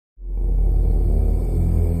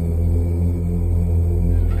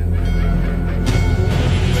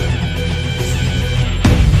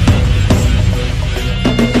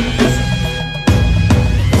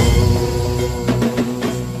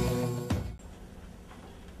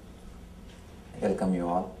welcome you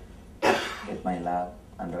all with my love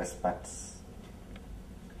and respects.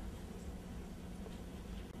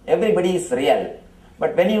 Everybody is real,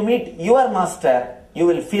 but when you meet your master, you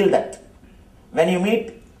will feel that. When you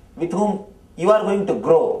meet with whom you are going to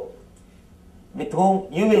grow, with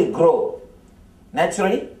whom you will grow,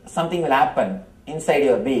 naturally something will happen inside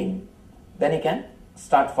your being. Then you can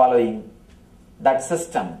start following that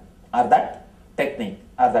system or that technique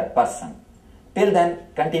or that person. Till then,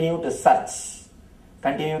 continue to search,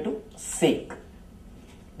 continue to seek.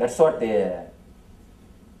 That's what in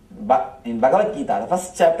Bhagavad Gita, the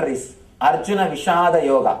first chapter is Arjuna Vishada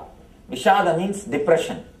Yoga. Vishada means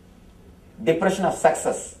depression. Depression of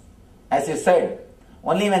success. As you said,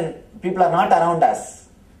 only when people are not around us,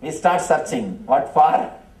 we start searching. What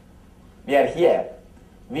for? We are here.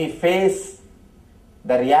 We face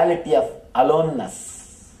the reality of aloneness.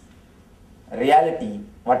 Reality,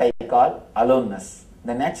 what I call aloneness.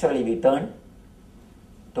 Then naturally we turn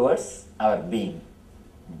towards our being.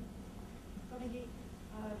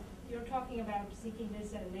 You're talking about seeking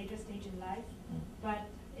this at a later stage in life, but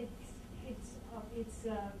it's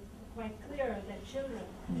quite clear that children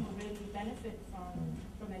will really benefit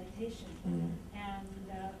from meditation.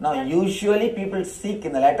 Now, usually people seek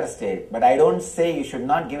in the later stage, but I don't say you should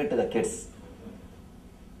not give it to the kids.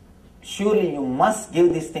 Surely you must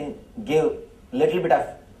give this thing, give little bit of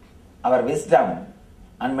our wisdom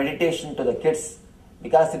and meditation to the kids,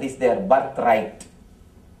 because it is their birthright.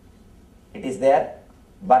 It is their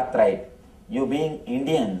birthright. You being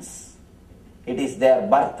Indians, it is their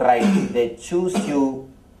birthright. They choose you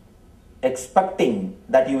expecting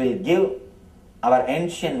that you will give our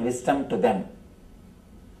ancient wisdom to them.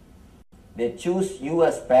 They choose you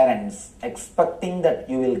as parents expecting that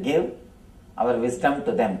you will give our wisdom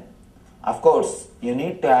to them. Of course, you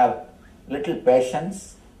need to have little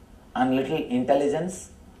patience and little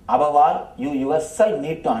intelligence. Above all, you yourself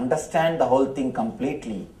need to understand the whole thing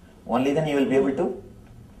completely. Only then you will be able to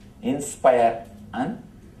inspire and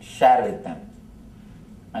share with them.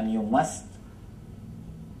 And you must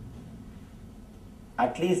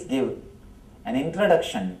at least give an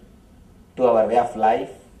introduction to our way of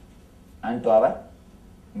life and to our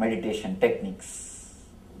meditation techniques.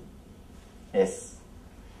 Yes.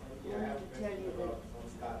 I have a question about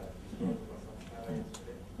samskara.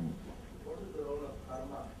 What is the role of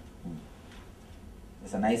karma?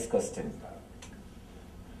 It's a nice question.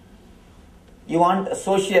 You want a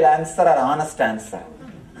social answer or honest answer?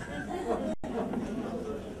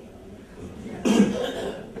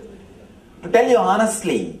 To tell you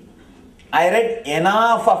honestly, I read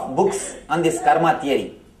enough of books on this karma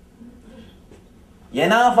theory.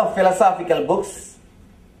 Enough of philosophical books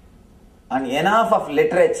and enough of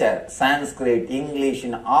literature, Sanskrit, English,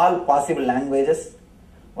 in all possible languages,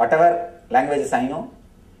 whatever languages I know,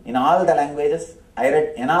 in all the languages, I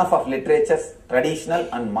read enough of literatures, traditional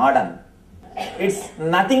and modern. It's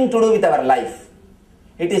nothing to do with our life.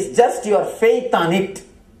 It is just your faith on it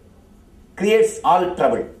creates all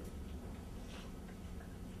trouble.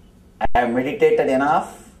 I have meditated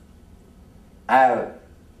enough, I have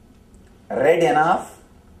read enough,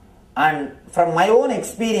 and from my own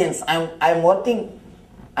experience, I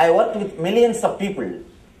worked with millions of people.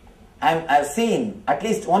 I've seen at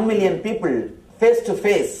least 1 million people face to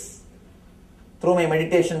face through my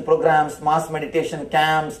meditation programs, mass meditation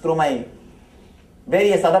camps, through my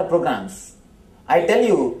various other programs. I tell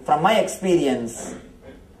you from my experience,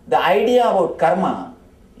 the idea about karma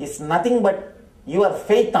is nothing but your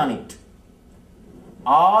faith on it.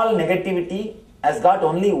 All negativity has got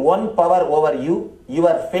only one power over you,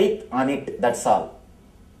 your faith on it, that's all.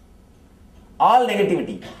 All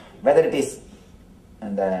negativity, whether it is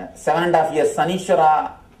in the 7.5 years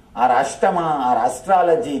Sanishwara or Ashtama or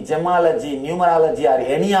astrology, gemology, numerology or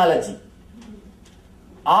enealogy,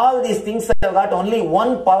 all these things have got only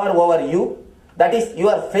one power over you, that is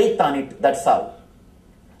your faith on it, that's all.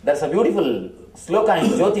 There's a beautiful sloka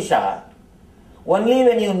in Jyotisha. Only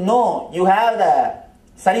when you know you have the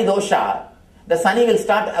Sani dosha, the Sani will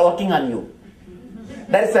start working on you.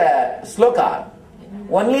 There's a sloka.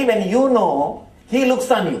 Only when you know, he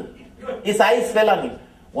looks on you. His eyes fell on you.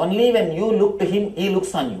 Only when you look to him, he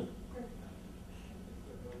looks on you.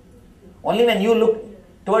 Only when you look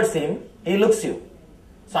towards him, he looks you.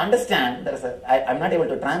 So understand, I'm not able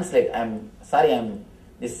to translate. I'm sorry,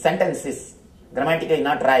 this sentence is grammatically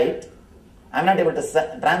not right. I'm not able to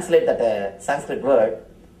translate that Sanskrit word.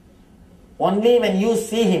 Only when you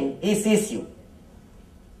see him, he sees you.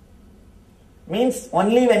 Means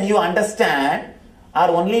only when you understand or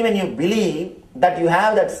only when you believe that you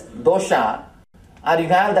have that dosha or you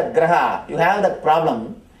have that graha, you have that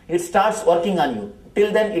problem, it starts working on you.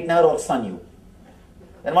 Till then, it never works on you.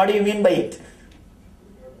 Then what do you mean by it?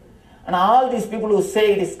 And all these people who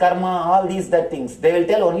say it is karma, all these that things, they will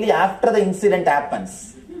tell only after the incident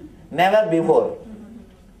happens. Never before.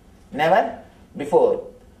 Never before.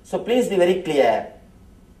 So please be very clear.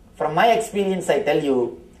 From my experience, I tell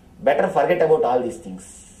you, better forget about all these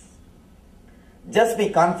things. Just be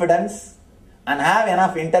confident and have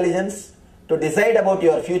enough intelligence to decide about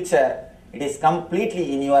your future. It is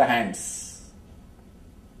completely in your hands.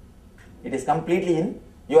 It is completely in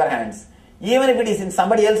your hands. Even if it is in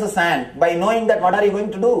somebody else's hand, by knowing that, what are you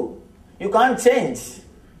going to do? You can't change.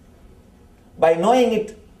 By knowing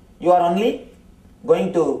it, you are only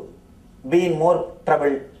going to be in more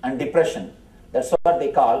trouble and depression. That's what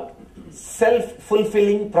they call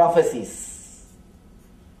self-fulfilling prophecies.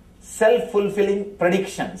 Self-fulfilling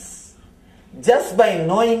predictions. Just by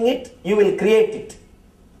knowing it, you will create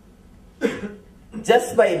it.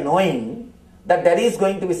 Just by knowing that there is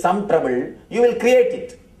going to be some trouble, you will create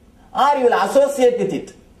it. Or you will associate with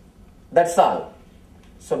it. That's all.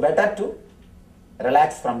 So better to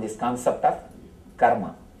relax from this concept of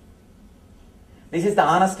karma. This is the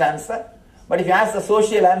honest answer. But if you ask the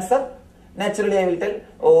social answer, naturally I will tell,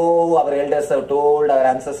 oh, our elders have told, our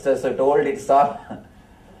ancestors have told, it's all.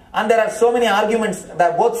 And there are so many arguments,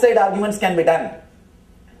 that both side arguments can be done.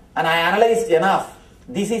 And I analyzed enough.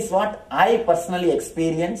 This is what I personally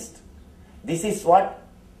experienced. This is what,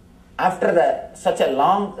 after such a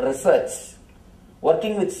long research,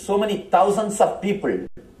 working with so many thousands of people,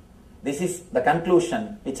 this is the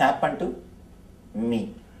conclusion which happened to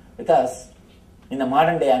me. Because in the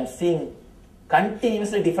modern day, I am seeing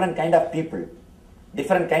continuously different kind of people,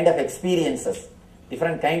 different kind of experiences,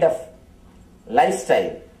 different kind of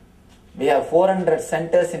lifestyle. We have 400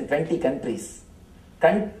 centers in 20 countries.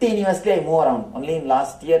 Continuously I move around. Only in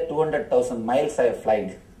last year, 200,000 miles I have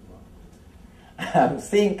flown. I am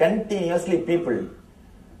seeing continuously people.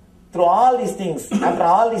 Through all these things, after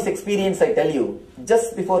all this experience, I tell you,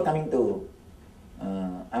 just before coming to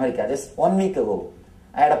America, just 1 week ago,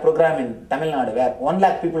 I had a program in Tamil Nadu where 1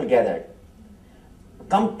 lakh people gathered.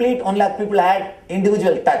 Complete 1 lakh people had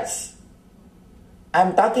individual touch. I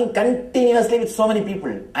am talking continuously with so many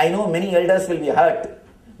people. I know many elders will be hurt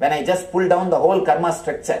when I just pull down the whole karma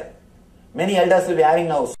structure. Many elders will be having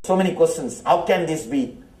now so many questions. How can this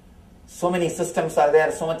be? So many systems are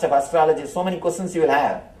there, so much of astrology, so many questions you will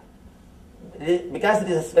have. Because it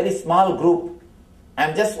is a very small group, I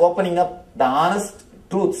am just opening up the honest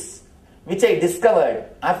truths which I discovered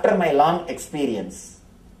after my long experience,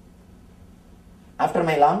 after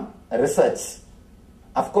my long research.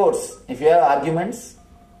 Of course, if you have arguments,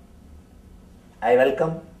 I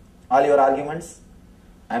welcome all your arguments.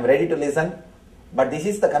 I am ready to listen. But this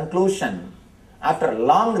is the conclusion after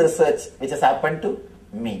long research which has happened to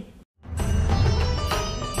me.